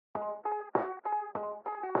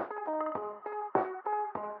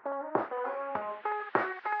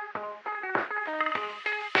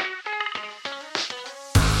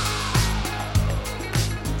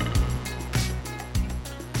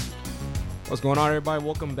What's going on, everybody?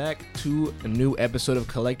 Welcome back to a new episode of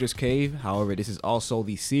Collector's Cave. However, this is also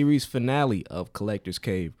the series finale of Collector's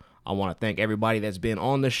Cave. I want to thank everybody that's been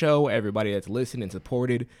on the show, everybody that's listened and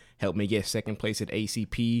supported, helped me get second place at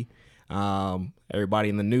ACP. Everybody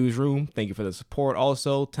in the newsroom, thank you for the support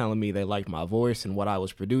also, telling me they liked my voice and what I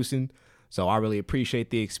was producing. So I really appreciate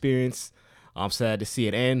the experience. I'm sad to see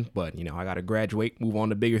it end, but, I got to graduate, move on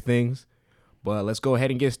to bigger things. But let's go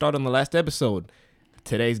ahead and get started on the last episode.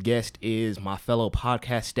 Today's guest is my fellow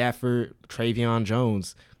podcast staffer, Travion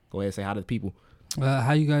Jones. Go ahead and say hi to the people.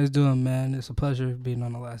 How you guys doing, man? It's a pleasure being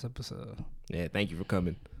on the last episode. Yeah, thank you for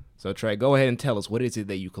coming. So, Trey, go ahead and tell us, what is it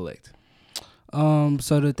that you collect?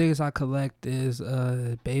 So the things I collect is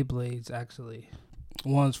Beyblades, actually.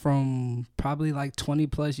 Ones from probably like 20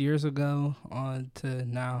 plus years ago on to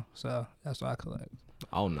now. So that's what I collect.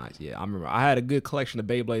 Oh, nice. Yeah, I remember. I had a good collection of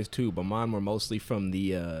Beyblades too, but mine were mostly from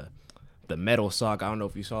the Metal Saga. I don't know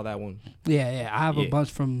if you saw that one. Yeah. I have a bunch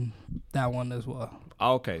from that one as well.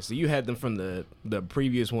 Okay, so you had them from the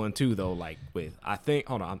previous one too, though. Like with, I think,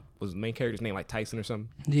 hold on, was the main character's name like Tyson or something?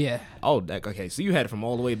 Yeah. Oh, okay. So you had it from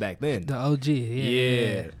all the way back then. The OG.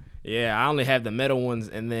 Yeah. I only have the metal ones,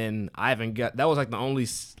 and then I haven't got. That was like the only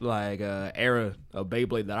era of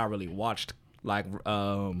Beyblade that I really watched like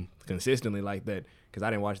consistently like that, because I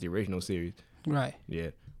didn't watch the original series. Right.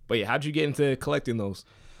 Yeah. But yeah, how'd you get into collecting those?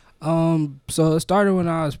 So it started when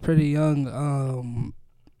I was pretty young.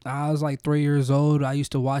 I was like 3 years old. I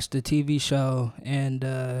used to watch the TV show, and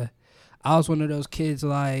I was one of those kids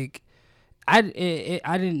like I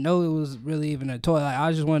didn't know it was really even a toy. Like, I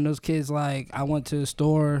was just one of those kids like I went to the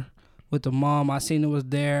store with the mom. I seen it was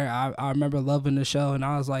there. I remember loving the show, and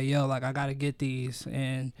I was like, yo, like I gotta get these.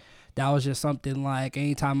 And that was just something like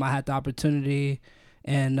anytime I had the opportunity,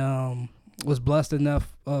 and was blessed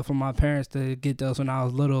enough for my parents to get those when I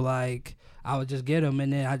was little. Like I would just get them,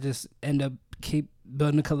 and then I just end up keep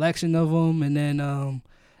building a collection of them, and then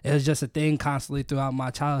it was just a thing constantly throughout my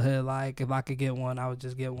childhood. Like if I could get one, I would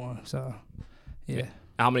just get one. So yeah.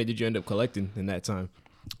 How many did you end up collecting in that time?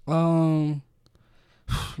 Man,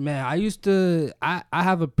 I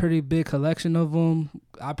have a pretty big collection of them.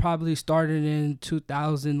 I probably started in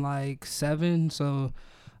 2007. So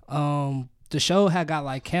the show had got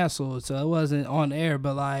like canceled, so it wasn't on air,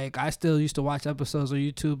 but like I still used to watch episodes on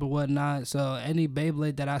YouTube or whatnot. So any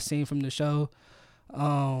Beyblade that I seen from the show,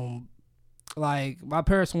 like my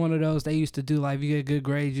parents were one of those. They used to do like, if you get good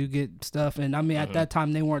grades, you get stuff. And I mean, at that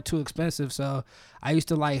time they weren't too expensive, so I used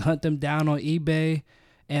to like hunt them down on eBay.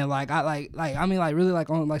 And like I really like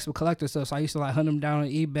on like some collector stuff. So I used to like hunt them down on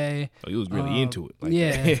eBay. Oh, you was really into it. Like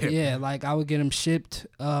yeah. Like I would get them shipped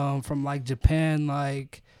from like Japan,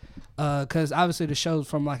 like because obviously the show's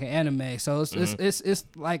from like an anime. So it's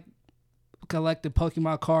like collected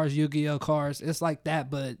Pokemon cards, Yu-Gi-Oh cards. It's like that,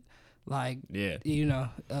 but like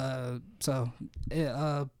so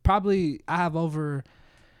probably I have over,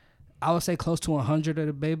 I would say close to 100 of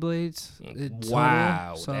the Beyblades.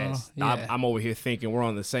 Wow. So, I'm over here thinking we're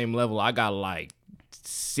on the same level. I got like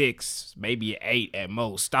 6, maybe 8 at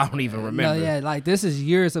most. I don't even remember. No, yeah, like this is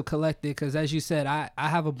years of collecting, because as you said, I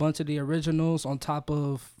have a bunch of the originals on top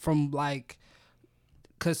of from like,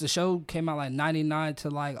 because the show came out like 99 to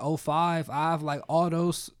like 05. I have like all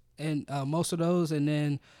those and most of those, and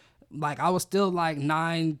then like I was still like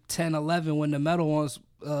 9, 10, 11 when the metal ones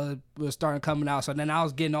was starting coming out. So then I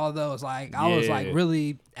was getting all those. Like I was like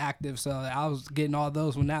really active, so I was getting all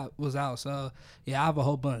those when that was out. So yeah, I have a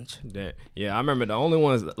whole bunch. Yeah, I remember the only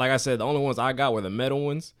ones, like I said, the only ones I got were the metal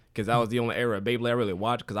ones, because that was the only era of Beyblade I really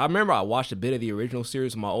watched. Because I remember I watched a bit of the original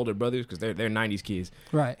series with my older brothers, because they're 90s kids.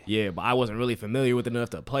 Right. Yeah, but I wasn't really familiar with it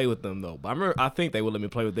enough to play with them though. But I think they would let me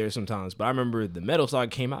play with theirs sometimes. But I remember the Metal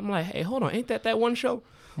Saga came out. I'm like, hey, hold on, ain't that one show?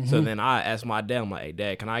 Mm-hmm. So then I asked my dad, I'm like, hey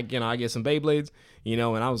Dad, can I get some Beyblades? And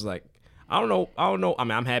I was like, I don't know. I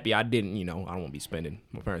mean, I'm happy I didn't, I don't want to be spending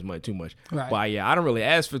my parents' money too much. Right. But yeah, I don't really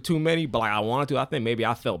ask for too many, but like I wanted to. I think maybe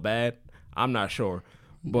I felt bad. I'm not sure.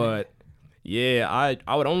 But yeah,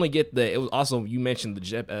 I would only get it was also, you mentioned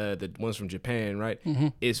the ones from Japan, right? Mm-hmm.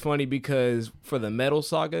 It's funny because for the Metal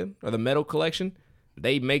Saga or the Metal Collection,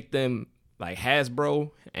 they make them like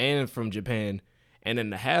Hasbro and from Japan. And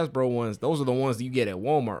then the Hasbro ones, those are the ones that you get at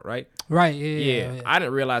Walmart, right? Right, yeah. I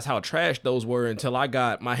didn't realize how trash those were until I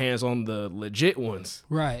got my hands on the legit ones.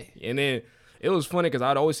 Right. And then it was funny because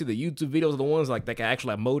I'd always see the YouTube videos of the ones like that can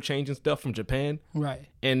actually have mode change and stuff from Japan. Right.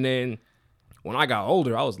 And then when I got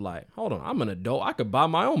older, I was like, hold on, I'm an adult. I could buy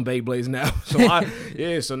my own Beyblades now.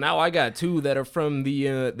 So now I got 2 that are from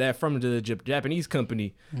the Japanese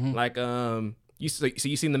company. Mm-hmm. Like you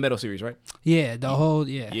seen the Metal series, right? Yeah, the whole.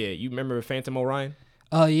 Yeah. Yeah, you remember Phantom Orion?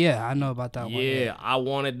 Oh yeah, I know about that one. Yeah, I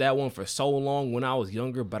wanted that one for so long when I was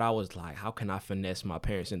younger, but I was like, how can I finesse my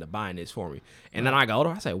parents into buying this for me? And then I got older,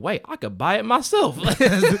 I said, wait, I could buy it myself.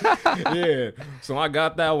 Yeah, so I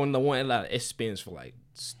got that one. The one like, it spins for like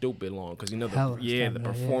stupid long because the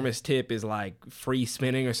performance tip is like free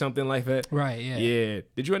spinning or something like that. Right. Yeah. Yeah.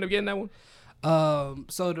 Did you end up getting that one?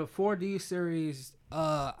 So the 4D series,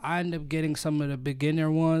 I ended up getting some of the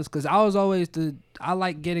beginner ones because I was always I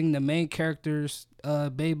like getting the main characters,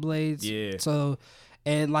 Beyblades. Yeah. So,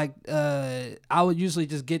 and like, I would usually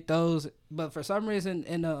just get those, but for some reason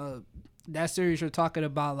in that series you're talking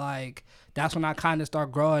about, like, that's when I kind of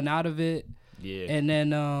start growing out of it. Yeah. And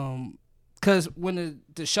then, cause when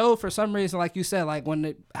the show, for some reason, like you said, like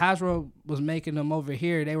when Hasbro was making them over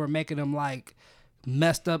here, they were making them like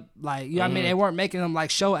messed up, like, you know what I mean, they weren't making them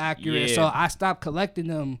like show accurate. Yeah. So I stopped collecting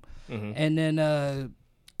them. And then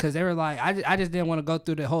because they were like, I just didn't want to go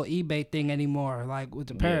through the whole eBay thing anymore, like with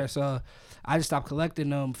the parents. So I just stopped collecting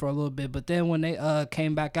them for a little bit. But then when they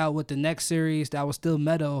came back out with the next series that was still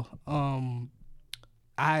metal,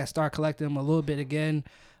 I started collecting them a little bit again.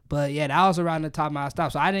 But yeah, that was around the time I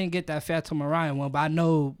stopped. So I didn't get that Phantom Orion one, but I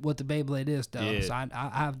know what the Beyblade is though. Yeah. So I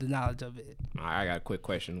have the knowledge of it. All right, I got a quick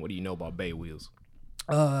question. What do you know about Bay wheels?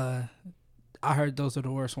 I heard those are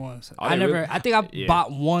the worst ones. Oh, really? I think I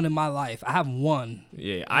bought one in my life. I have one.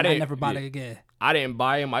 Yeah, I never bought it again. I didn't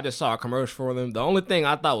buy them. I just saw a commercial for them. The only thing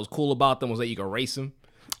I thought was cool about them was that you could race them.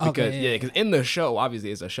 Because because in the show,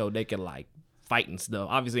 obviously it's a show, they can like fight and stuff.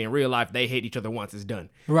 Obviously in real life they hate each other once it's done.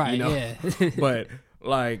 Right. You know? Yeah. But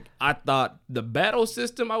like I thought the battle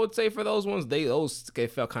system, I would say for those ones, they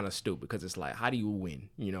felt kind of stupid because it's like, how do you win?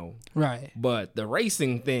 You know. Right. But the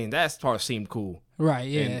racing thing, that part seemed cool. Right.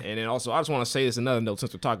 Yeah. And then also, I just want to say this another note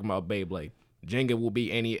since we're talking about Beyblade. Jenga will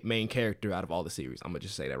be any main character out of all the series. I'm gonna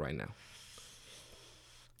just say that right now.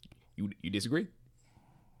 You disagree?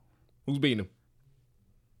 Who's beating him?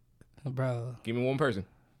 Bro. Give me one person.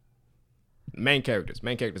 Main characters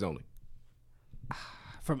only.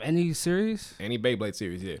 From any series? Any Beyblade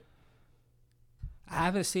series, yeah. I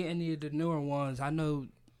haven't seen any of the newer ones. I know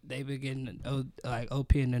they've been getting like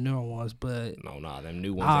OP in the newer ones, but no, them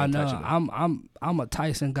new ones ain't touching them. I'm a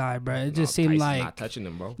Tyson guy, bro. It just seemed like not touching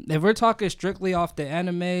them, bro. If we're talking strictly off the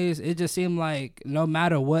animes, it just seemed like no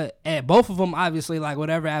matter what, and both of them obviously like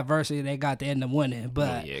whatever adversity they got, they end up winning.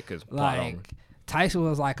 But because like Tyson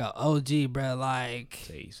was like a OG, bro. Like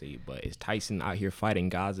see, but is Tyson out here fighting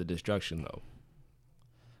gods of destruction though?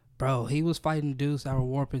 Bro, he was fighting dudes that were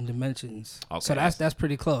warping dimensions. Okay, so that's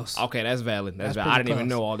pretty close. Okay, that's valid. That's valid. I didn't even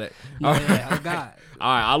know all that. No, yeah, I got. All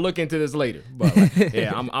right, I'll look into this later. But like,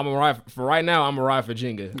 yeah, I'm a ride for right now. I'm a ride for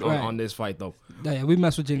Jenga on this fight though. Yeah, we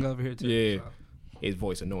mess with Jenga over here too. Yeah. So. His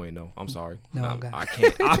voice annoying though. I'm sorry. No, I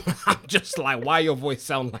can't. I'm just like, why your voice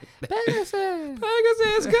sound like that?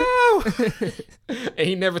 Pegasus, go! And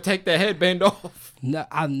he never take that headband off. No,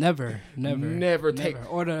 I never take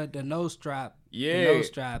or the nose strap. Yeah, the nose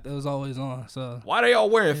strap. It was always on. So why they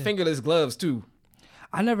all wearing fingerless gloves too?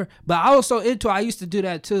 I never, but I was so into it. I used to do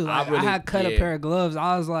that too. Like, I had cut a pair of gloves.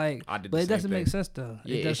 I was like, but it doesn't make sense though.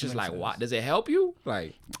 Yeah, it's just like, why? Does it help you?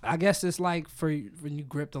 Like, I guess it's like for when you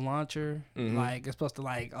grip the launcher, like it's supposed to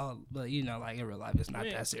like, but you know, like in real life, it's not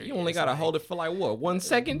that serious. You only gotta hold it for like what, 1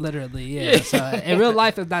 second? Literally, yeah. So in real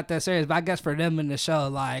life, it's not that serious. But I guess for them in the show,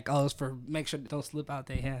 like, it's for make sure they don't slip out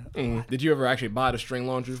their hand. Did you ever actually buy the string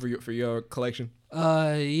launchers for your collection?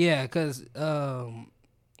 Yeah, cause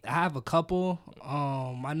I have a couple.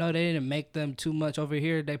 I know they didn't make them too much over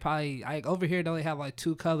here. They probably over here they only have like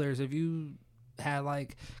 2 colors. If you had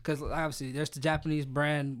like, because obviously there's the Japanese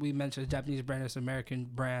brand we mentioned. The Japanese brand is American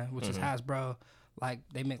brand, which is Hasbro. Like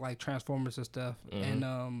they make like Transformers and stuff. And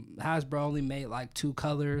Hasbro only made like 2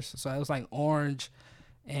 colors, so it was like orange,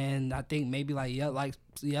 and I think maybe like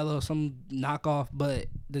yellow, some knockoff. But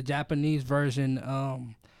the Japanese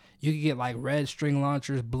version, you can get like red string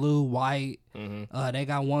launchers, blue, white. They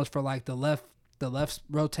got ones for like the left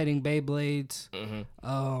rotating Beyblades.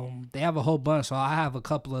 They have a whole bunch, so I have a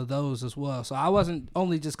couple of those as well. So I wasn't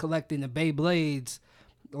only just collecting the Beyblades.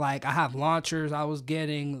 Like I have launchers I was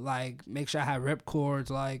getting, like make sure I had rip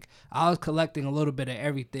cords. Like I was collecting a little bit of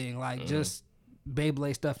everything, like just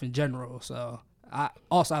Beyblade stuff in general. So I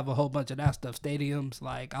also have a whole bunch of that stuff. Stadiums,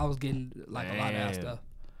 like I was getting like a lot of that stuff.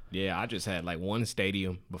 Yeah, I just had like one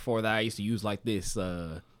stadium. Before that, I used to use like this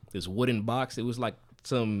wooden box. It was like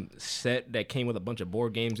some set that came with a bunch of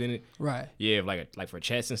board games in it. Right. Yeah, like for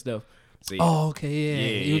chess and stuff. So, yeah. Oh, okay,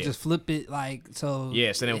 yeah. You would just flip it like so.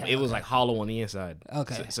 Yeah, so then it was like hollow on the inside.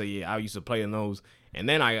 Okay. So yeah, I used to play in those, and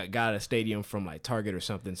then I got a stadium from like Target or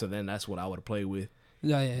something. So then that's what I would play with.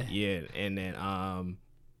 Yeah. Yeah, and then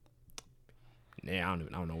Yeah, I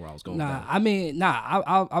don't know where I was going. Nah, I mean,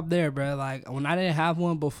 I'm there, bro. Like when I didn't have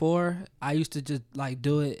one before, I used to just like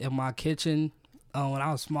do it in my kitchen. When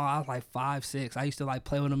I was small, I was like 5, 6. I used to like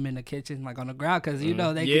play with them in the kitchen, like on the ground, because you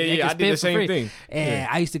know they can I spin did the for same free. thing. And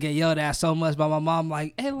I used to get yelled at so much by my mom,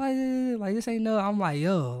 like, "Hey, like this ain't no." I'm like,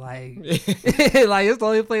 "Yo, like, like it's the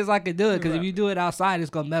only place I could do it, because if you do it outside, it's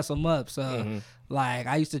gonna mess them up." So, like,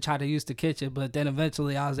 I used to try to use the kitchen, but then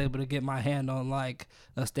eventually I was able to get my hand on like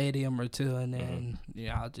a stadium or two, and then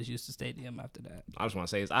I'll just use the stadium after that. I just want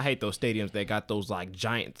to say is I hate those stadiums that got those like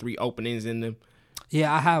giant 3 openings in them.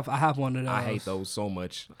 Yeah, I have one of those. I hate those so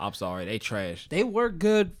much. I'm sorry, they trash. They work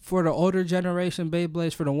good for the older generation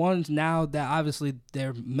Beyblades. For the ones now that obviously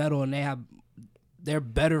they're metal and they're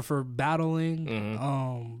better for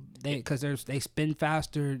battling. Because they spin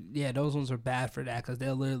faster. Yeah, those ones are bad for that, because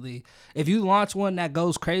they'll literally, if you launch one that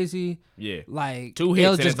goes crazy, like 2 hits,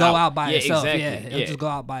 it'll just go out by itself. Exactly. Yeah, it'll just go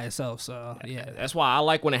out by itself. So yeah, that's why I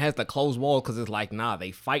like when it has the closed wall, because it's like, nah,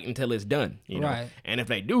 they fight until it's done. You know? Right. And if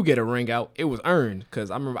they do get a ring out, it was earned.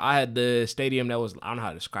 Because I remember I had the stadium that was, I don't know how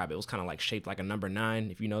to describe it. It was kind of like shaped like a number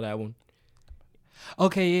 9, if you know that one.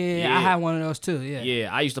 Okay, yeah, I had one of those too.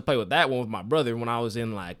 Yeah, I used to play with that one with my brother when I was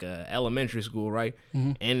in like elementary school, right?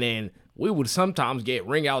 And then we would sometimes get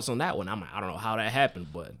ring outs on that one. I'm like, I don't know how that happened,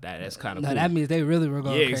 but that's kind of cool. That means they really were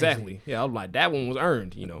going crazy. Exactly. Yeah, I was like, that one was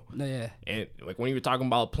earned, you know. Yeah. And like when you were talking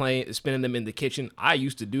about spinning them in the kitchen, I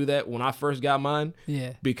used to do that when I first got mine.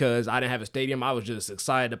 Yeah. Because I didn't have a stadium. I was just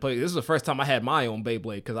excited to play. This is the first time I had my own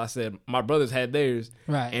Beyblade, because I said my brothers had theirs.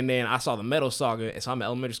 Right. And then I saw the Metal Saga, and so I'm in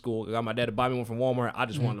elementary school. I got my dad to buy me one from Walmart. I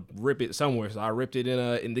just wanted to rip it somewhere, so I ripped it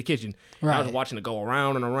in the kitchen. Right. I was watching it go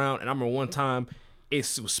around and around, and I remember one time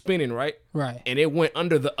it was spinning, right? Right. And it went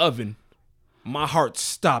under the oven. My heart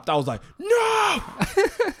stopped. I was like, no!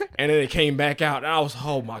 And then it came back out, and I was,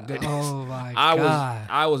 oh my goodness. Oh my God.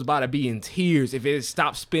 I was about to be in tears if it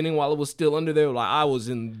stopped spinning while it was still under there. Like, I was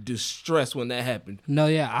in distress when that happened. No,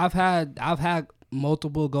 yeah, I've had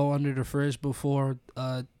multiple go under the fridge before.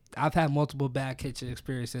 I've had multiple bad kitchen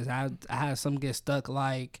experiences. I had some get stuck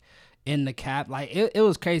like in the cap. Like it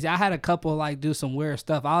was crazy. I had a couple like do some weird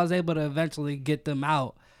stuff. I was able to eventually get them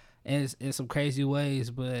out in some crazy ways,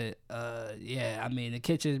 but yeah, I mean the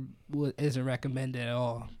kitchen isn't recommended at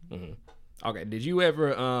all. Okay, did you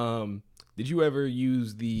ever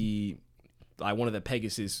use the like one of the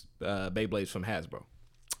Pegasus Beyblades from Hasbro?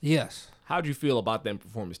 Yes. How'd you feel about them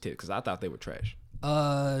performance tips? Because I thought they were trash.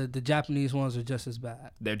 The Japanese ones are just as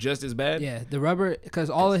bad. They're just as bad? Yeah, the rubber,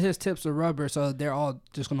 because all of his tips are rubber, so they're all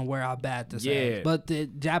just going to wear out bad the same. Yeah. But the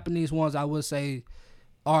Japanese ones, I would say,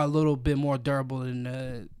 are a little bit more durable than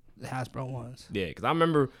the Hasbro ones. Yeah, because I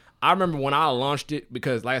remember when I launched it,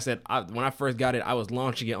 because like I said, when I first got it, I was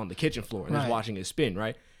launching it on the kitchen floor and just watching it spin,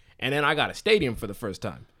 right? And then I got a stadium for the first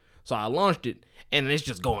time. So I launched it, and it's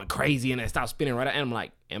just going crazy, and it stopped spinning right. And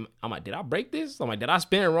I'm like, did I break this? I'm like, did I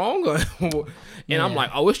spin it wrong? And I'm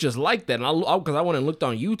like, oh, it's just like that. And because I went and looked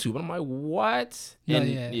on YouTube, and I'm like, what? And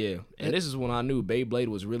and this is when I knew Beyblade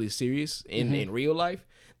was really serious in real life.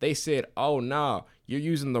 They said, oh, no, you're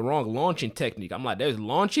using the wrong launching technique. I'm like, there's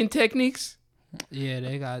launching techniques? Yeah,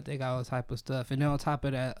 they got all type of stuff. And then on top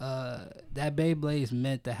of that, that Beyblade is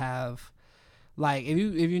meant to have, like, if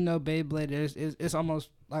you know Beyblade, it's almost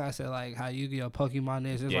like I said, like how Yu-Gi-Oh! Pokemon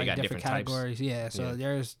is. There's like different categories. Types. Yeah, so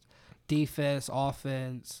there's defense,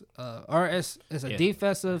 offense, or it's a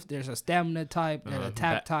defensive. There's a stamina type, there's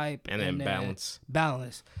attack type, and then balance.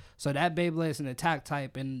 Balance. So that Beyblade is an attack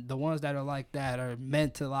type, and the ones that are like that are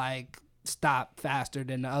meant to like stop faster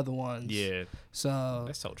than the other ones. Yeah. So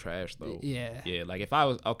that's so trash though. Yeah. Yeah. Like if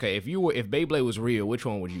Beyblade was real,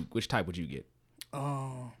 which type would you get?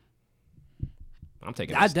 I'm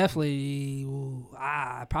taking. I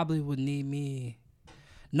probably would need me.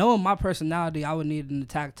 Knowing my personality, I would need an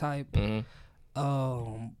attack type.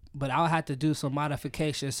 But I would have to do some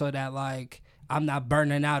modifications so that like I'm not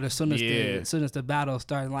burning out as soon as the battle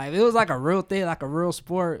starts. Like if it was like a real thing, like a real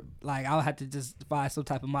sport, like I would have to just find some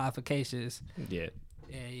type of modifications. Yeah.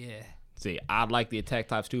 See, I'd like the attack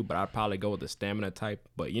types too, but I'd probably go with the stamina type.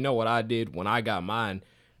 But you know what I did when I got mine?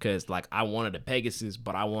 Because like I wanted the Pegasus,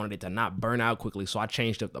 but I wanted it to not burn out quickly, so I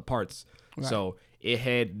changed up the parts. Right. So it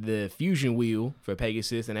had the fusion wheel for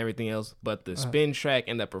Pegasus and everything else, but the spin track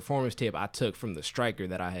and the performance tip I took from the Striker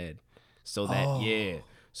that I had. So that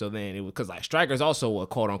So then it was because like Striker's also a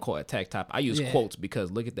quote unquote attack type. I use quotes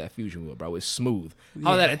because look at that fusion wheel, bro. It's smooth.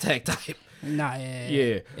 How's that attack type? Nah,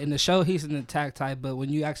 yeah. In the show, he's an attack type, but when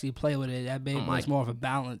you actually play with it, that Beyblade's more of a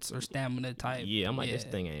balance or stamina type. Yeah, I'm like, this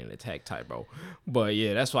thing ain't an attack type, bro. But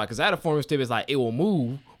yeah, that's why. Because that performance tip is like, it will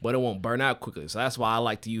move, but it won't burn out quickly. So that's why I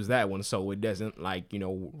like to use that one so it doesn't, like,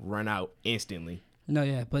 run out instantly. No,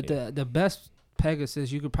 yeah. But the best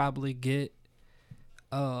Pegasus you could probably get,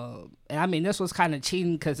 and I mean, this was kind of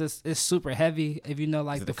cheating because it's super heavy. If you know,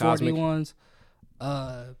 like the 4D ones.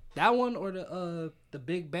 That one or the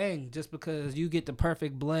Big Bang, just because you get the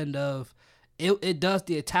perfect blend of it does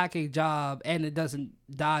the attacking job and it doesn't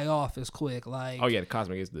die off as quick. Like, oh yeah, the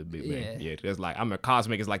Cosmic is the Big Bang. Yeah, it's like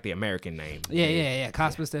Cosmic is like the American name. Yeah.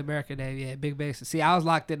 Cosmic's the American name. Yeah, Big Bang. See, I was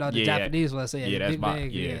locked in on the Japanese one. So yeah, that's Big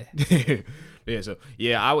Bang. Yeah. So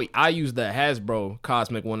yeah, I use the Hasbro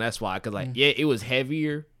Cosmic one. That's why, cause like it was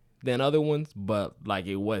heavier than other ones, but like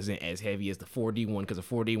it wasn't as heavy as the 4D one because the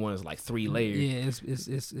 4D one is like 3 layers. Yeah,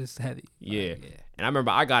 it's heavy. Yeah. And I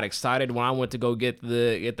remember I got excited when I went to go get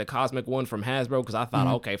the Cosmic one from Hasbro because I thought,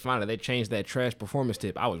 okay, finally they changed that trash performance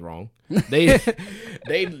tip. I was wrong. They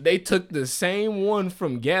took the same one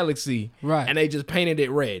from Galaxy, right, and they just painted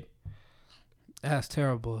it red. That's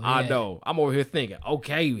terrible. I know. I'm over here thinking,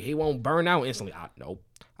 okay, he won't burn out instantly. Nope.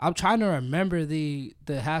 I'm trying to remember the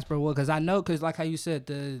Hasbro one because I know, because like how you said,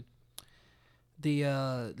 the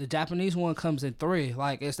Japanese one comes in 3,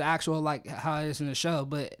 like it's the actual like how it is in the show,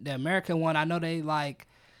 but the American one, I know they like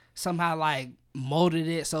somehow like molded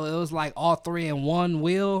it so it was like all 3 in one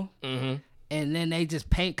wheel, and then they just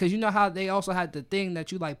paint, because you know how they also had the thing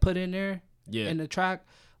that you like put in there in the track,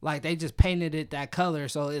 like they just painted it that color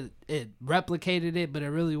so it replicated it, but it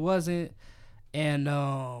really wasn't, and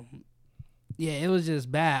yeah, it was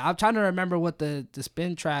just bad. I'm trying to remember what the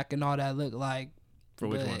spin track and all that looked like. For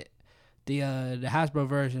which one? The Hasbro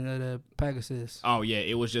version of the Pegasus. Oh yeah,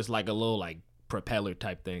 it was just like a little like propeller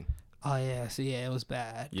type thing. Oh yeah, so yeah, it was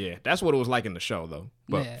bad. Yeah, that's what it was like in the show though.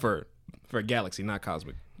 But for Galaxy, not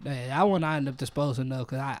Cosmic. Yeah, that one I ended up disposing though,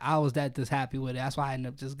 because I was that just happy with it. That's why I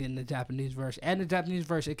ended up just getting the Japanese version. And the Japanese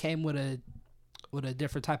version, it came with a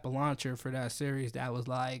different type of launcher for that series that was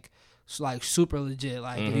like super legit.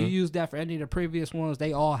 Like if you used that for any of the previous ones,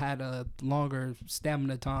 they all had a longer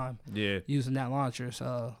stamina time. Yeah, using that launcher,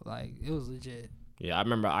 so like it was legit. Yeah, I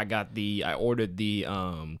remember I ordered the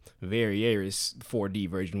Varieris 4D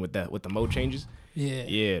version with the mode changes.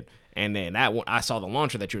 Yeah. And then that one, I saw the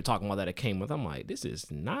launcher that you were talking about that it came with. I'm like, this is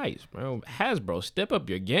nice, bro. Hasbro, step up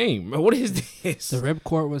your game, bro. What is this? The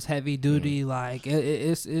ripcord was heavy duty. Like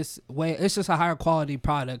it's just a higher quality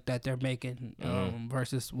product that they're making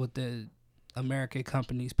versus what the American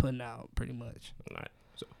companies putting out, pretty much. All right.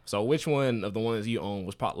 So which one of the ones you own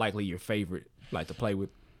was likely your favorite, like to play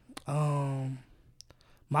with?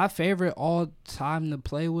 My favorite all time to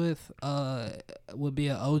play with would be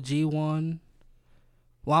an OG one.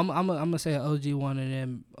 Well, I'm gonna say an OG one and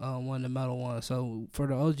then one of the metal one. So for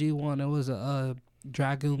the OG one, it was a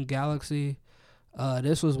Dragoon Galaxy.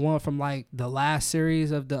 This was one from like the last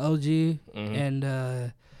series of the OG,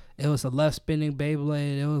 and it was a left spinning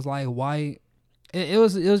Beyblade. It was like white. It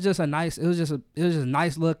was just nice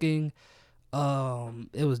looking.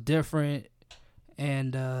 It was different,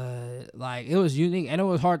 and like it was unique, and it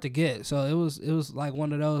was hard to get. So it was like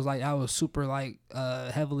one of those, like I was super like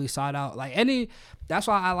heavily sought out. Like that's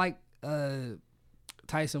why I like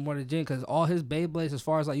Tyson more than Jin, because all his Beyblades, as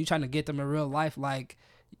far as like you trying to get them in real life, like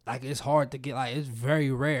it's hard to get. Like it's very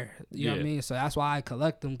rare. You know what I mean? So that's why I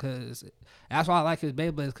collect them, because that's why I like his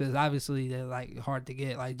Beyblades, because obviously they're like hard to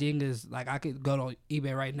get. Like Jenga's, like I could go to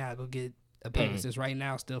eBay right now, go get a Pegasus right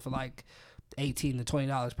now still for like $18 to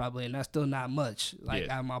 $20 probably, and that's still not much out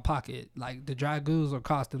of my pocket. Like the Dragoons are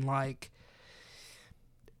costing like,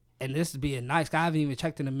 and this is being nice, I haven't even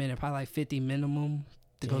checked in a minute, probably like 50 minimum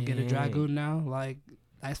to go get a Dragoon now. Like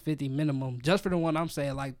that's 50 minimum just for the one I'm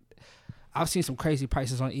saying. Like I've seen some crazy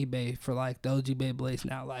prices on eBay for like the OG Beyblades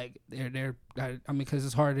now. Like they're I mean, because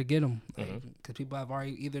it's harder to get them, because people have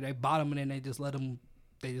already either they bought them and then they just let them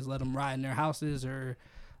ride in their houses, or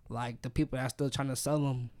like the people that are still trying to sell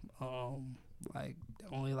them, like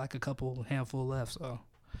only like a handful left. So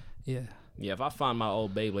yeah, if I find my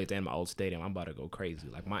old Beyblades and my old stadium, I'm about to go crazy.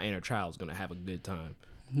 Like my inner child's gonna have a good time.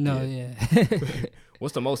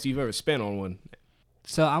 What's the most you've ever spent on one?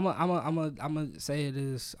 So I'm gonna say it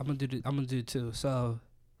is. I'm gonna do 2. So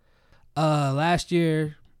last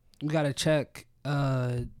year we got to check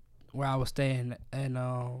where I was staying, and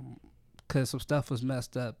because some stuff was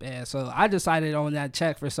messed up, and so I decided on that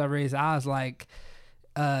check for some reason. I was like,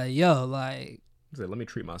 yo, like Let me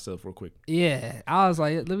treat myself real quick. Yeah, I was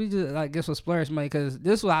like, let me just like get some splurge money, because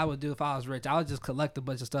this is what I would do if I was rich. I would just collect a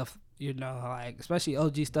bunch of stuff, like especially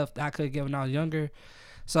OG stuff that I could get when I was younger.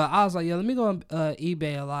 So I was like, let me go on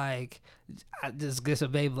eBay and like I just get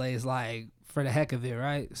some Beyblades like for the heck of it,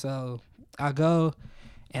 right? So I go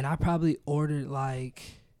and I probably ordered like,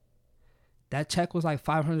 that check was like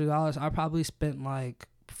 $500. I probably spent like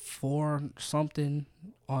 $4 something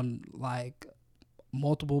on like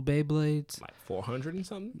multiple Beyblades. Like 400 and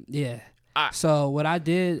something? Yeah. So what I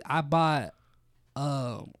did, I bought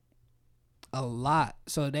a lot.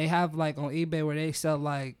 So they have like on eBay where they sell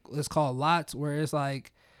like, it's called lots, where it's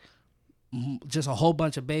like just a whole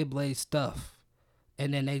bunch of Beyblade stuff.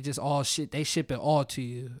 And then they just they ship it all to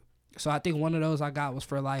you. So I think one of those I got was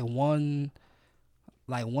for like $180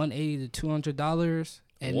 to $200.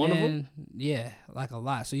 And one then, of them? Yeah, like a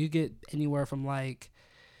lot. So you get anywhere from like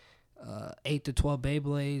 8 to 12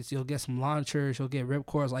 Beyblades. You'll get some launchers. You'll get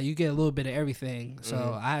ripcords. Like you get a little bit of everything.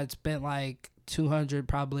 So I had spent like $200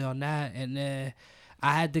 probably on that, and then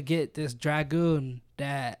I had to get this Dragoon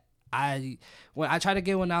that when I tried to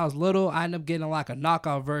get when I was little, I ended up getting like a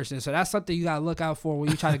knockoff version. So that's something you gotta look out for when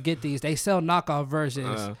you try to get these. They sell knockoff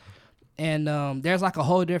versions, and there's like a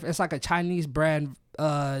whole different. It's like a Chinese brand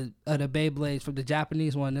of the Beyblades from the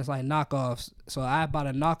Japanese one. It's like knockoffs. So I bought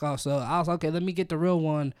a knockoff. So I was like, okay, let me get the real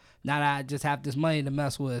one. Now that I just have this money to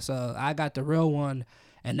mess with, so I got the real one,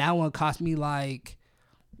 and that one cost me like,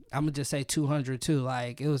 I'm gonna just say $200 too.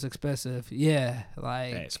 Like it was expensive. Yeah,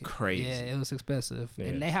 like that's crazy. Yeah, it was expensive,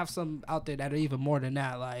 and they have some out there that are even more than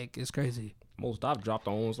that. Like it's crazy. Most I've dropped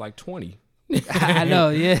on was like 20. I know.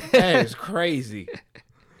 Yeah, that is crazy.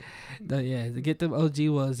 Yeah, to get them OG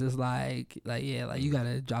ones is like you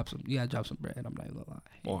gotta drop some bread. I'm not even gonna lie.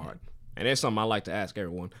 More hard. And there's something I like to ask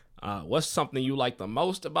everyone. What's something you like the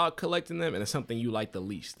most about collecting them, and it's something you like the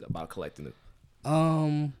least about collecting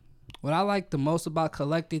them? What I like the most about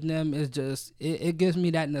collecting them is just it gives me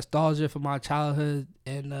that nostalgia for my childhood,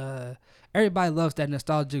 and everybody loves that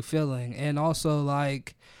nostalgic feeling. And also,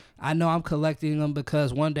 like, I know I'm collecting them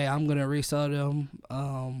because one day I'm gonna resell them.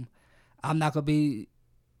 I'm not gonna be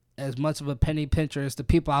as much of a penny pincher as the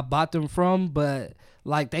people I bought them from, but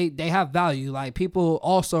like they have value. Like people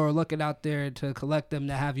also are looking out there to collect them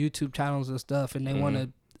that have YouTube channels and stuff, and they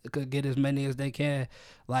want to get as many as they can.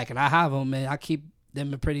 Like, and I have them, and I keep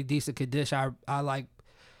them in pretty decent condition. I like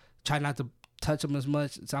try not to touch them as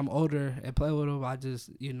much since I'm older and play with them. I just,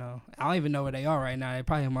 I don't even know where they are right now. They're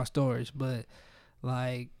probably in my storage, but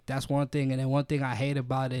like that's one thing. And then one thing I hate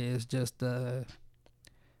about it is just the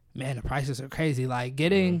prices are crazy. Like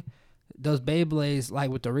getting those Beyblades,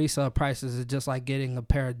 like with the resale prices, is just like getting a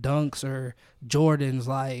pair of Dunks or Jordans.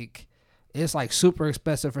 Like it's like super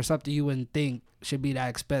expensive for something you wouldn't think should be that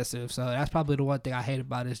expensive. So that's probably the one thing I hate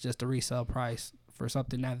about it, is just the resale price for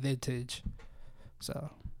something that vintage.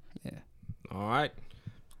 So yeah. All right.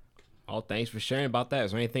 Thanks for sharing about that.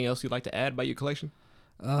 Is there anything else you'd like to add about your collection?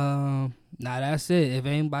 Nah, that's it. If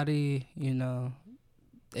anybody,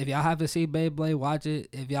 if y'all haven't seen Beyblade, watch it.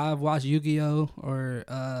 If y'all have watched Yu-Gi-Oh! Or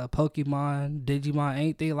Pokemon, Digimon,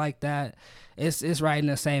 anything like that, it's right in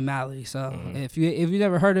the same alley. So if you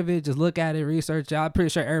never heard of it, just look at it, research it. I'm pretty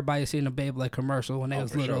sure everybody's seen a Beyblade commercial when they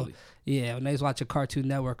was little. Surely. Yeah, when they was watching Cartoon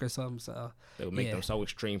Network or something. So they would make them so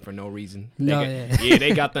extreme for no reason.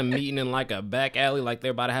 They got them meeting in like a back alley, like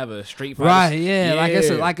they're about to have a street fight. Right? Yeah,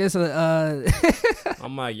 like it's a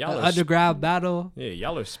I'm like, y'all are underground battle. Yeah,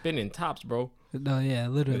 y'all are spinning tops, bro. No, yeah,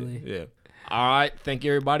 literally. Yeah. All right. Thank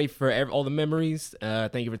you, everybody, for all the memories.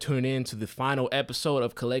 Thank you for tuning in to the final episode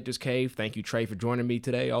of Collector's Cave. Thank you, Trey, for joining me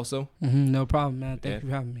today also. No problem, man. Thank you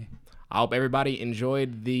for having me. I hope everybody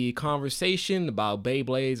enjoyed the conversation about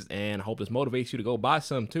Beyblades, and I hope this motivates you to go buy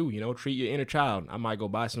some too. Treat your inner child. I might go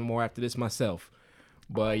buy some more after this myself.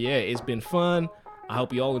 But yeah, it's been fun. I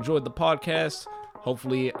hope you all enjoyed the podcast.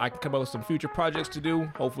 Hopefully I can come up with some future projects to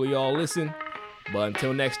do. Hopefully you all listen. But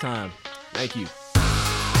until next time, thank you.